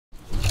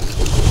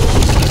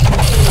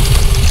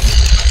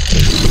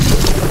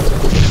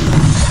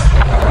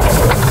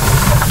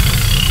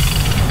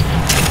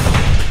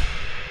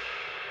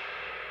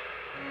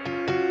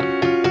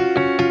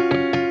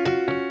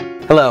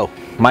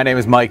My name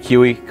is Mike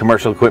Huey,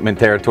 Commercial Equipment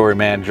Territory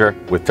Manager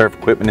with Turf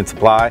Equipment and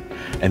Supply,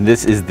 and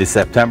this is the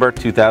September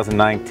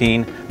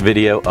 2019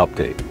 video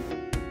update.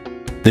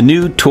 The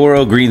new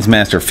Toro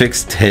Greensmaster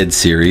Fixed-Head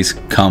Series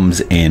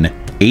comes in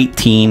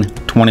 18,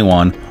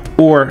 21,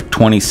 or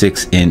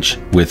 26-inch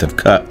width of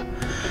cut.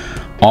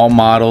 All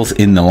models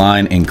in the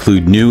line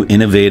include new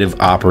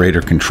innovative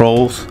operator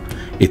controls.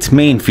 Its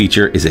main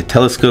feature is a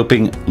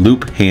telescoping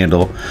loop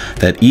handle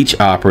that each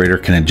operator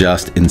can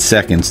adjust in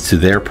seconds to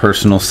their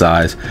personal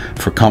size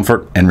for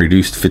comfort and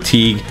reduced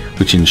fatigue,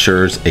 which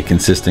ensures a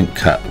consistent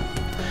cut.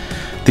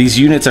 These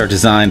units are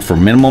designed for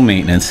minimal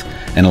maintenance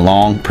and a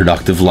long,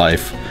 productive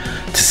life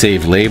to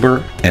save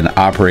labor and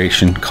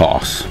operation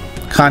costs.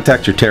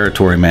 Contact your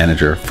territory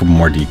manager for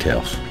more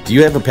details. Do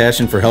you have a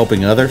passion for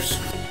helping others?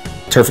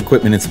 Turf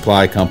Equipment and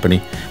Supply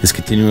Company is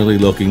continually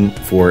looking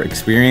for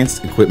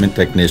experienced equipment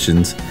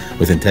technicians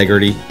with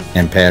integrity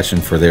and passion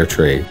for their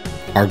trade.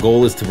 Our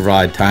goal is to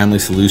provide timely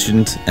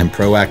solutions and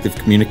proactive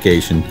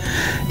communication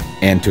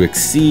and to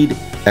exceed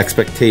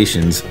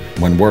expectations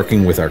when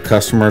working with our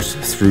customers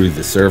through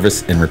the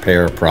service and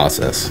repair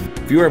process.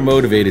 If you are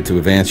motivated to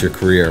advance your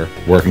career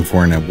working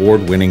for an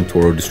award-winning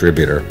Toro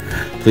distributor,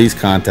 please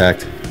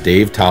contact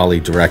Dave Tolley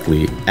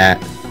directly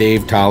at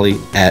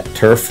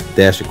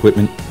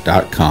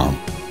davetolley@turf-equipment.com.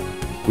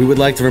 We would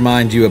like to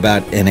remind you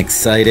about an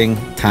exciting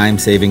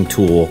time-saving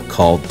tool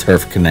called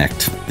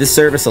TurfConnect. This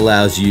service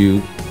allows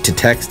you to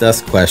text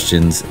us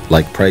questions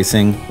like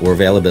pricing or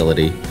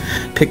availability,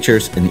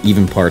 pictures, and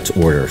even parts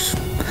orders.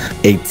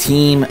 A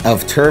team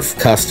of Turf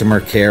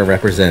customer care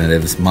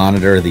representatives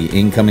monitor the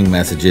incoming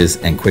messages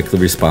and quickly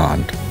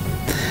respond.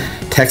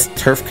 Text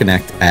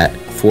TurfConnect at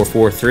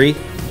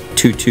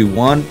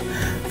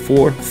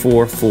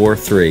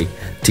 443-221-4443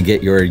 to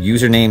get your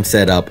username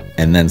set up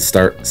and then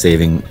start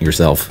saving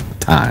yourself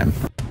time.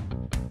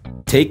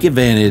 Take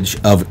advantage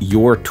of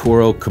your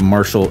Toro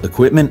commercial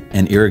equipment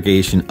and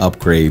irrigation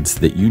upgrades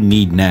that you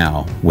need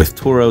now with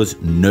Toro's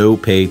No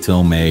Pay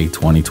Till May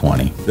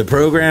 2020. The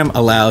program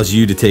allows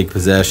you to take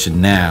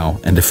possession now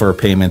and defer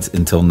payments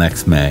until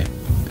next May.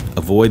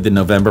 Avoid the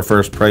November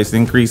 1st price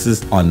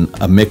increases on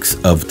a mix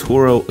of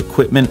Toro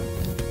equipment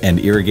and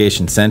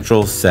Irrigation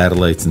Central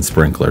satellites and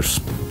sprinklers.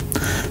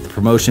 The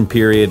promotion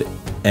period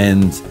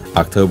ends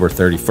October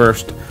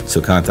 31st,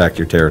 so contact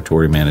your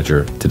territory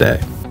manager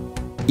today.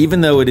 Even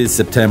though it is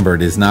September,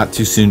 it is not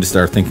too soon to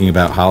start thinking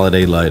about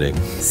holiday lighting.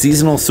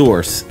 Seasonal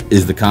Source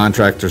is the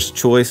contractor's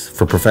choice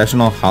for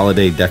professional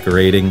holiday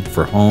decorating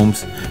for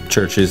homes,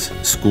 churches,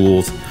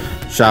 schools,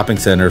 shopping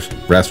centers,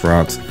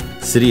 restaurants,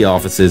 city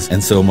offices,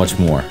 and so much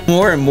more.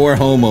 More and more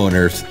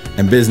homeowners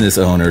and business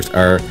owners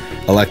are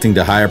electing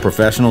to hire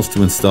professionals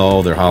to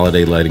install their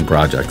holiday lighting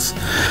projects,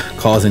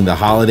 causing the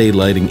holiday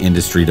lighting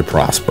industry to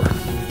prosper.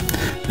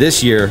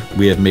 This year,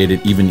 we have made it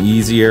even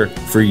easier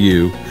for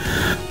you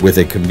with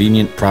a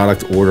convenient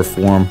product order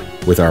form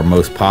with our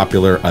most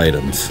popular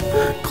items.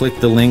 Click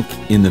the link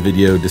in the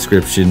video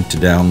description to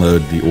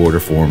download the order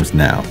forms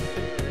now.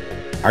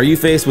 Are you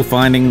faced with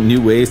finding new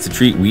ways to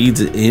treat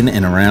weeds in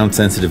and around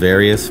sensitive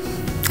areas?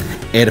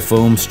 Add a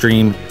foam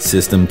stream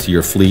system to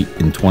your fleet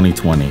in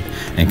 2020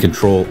 and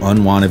control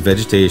unwanted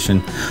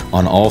vegetation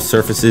on all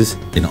surfaces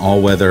in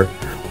all weather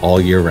all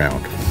year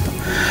round.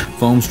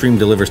 Foam Stream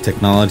delivers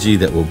technology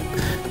that will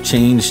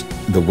change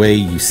the way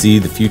you see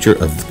the future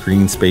of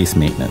green space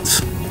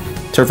maintenance.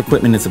 Turf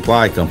Equipment and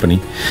Supply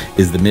Company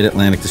is the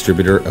Mid-Atlantic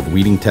distributor of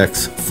Weeding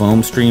Tech's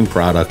Foam Stream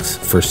products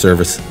for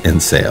service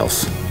and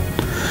sales.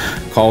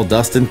 Call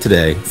Dustin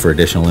today for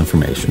additional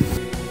information.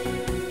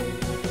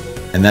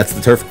 And that's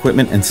the Turf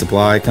Equipment and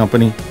Supply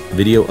Company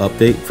video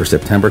update for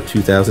September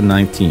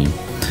 2019.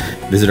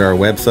 Visit our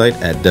website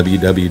at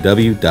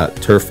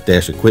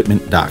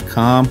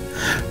www.turf-equipment.com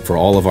for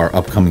all of our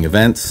upcoming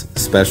events,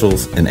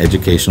 specials, and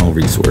educational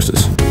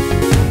resources.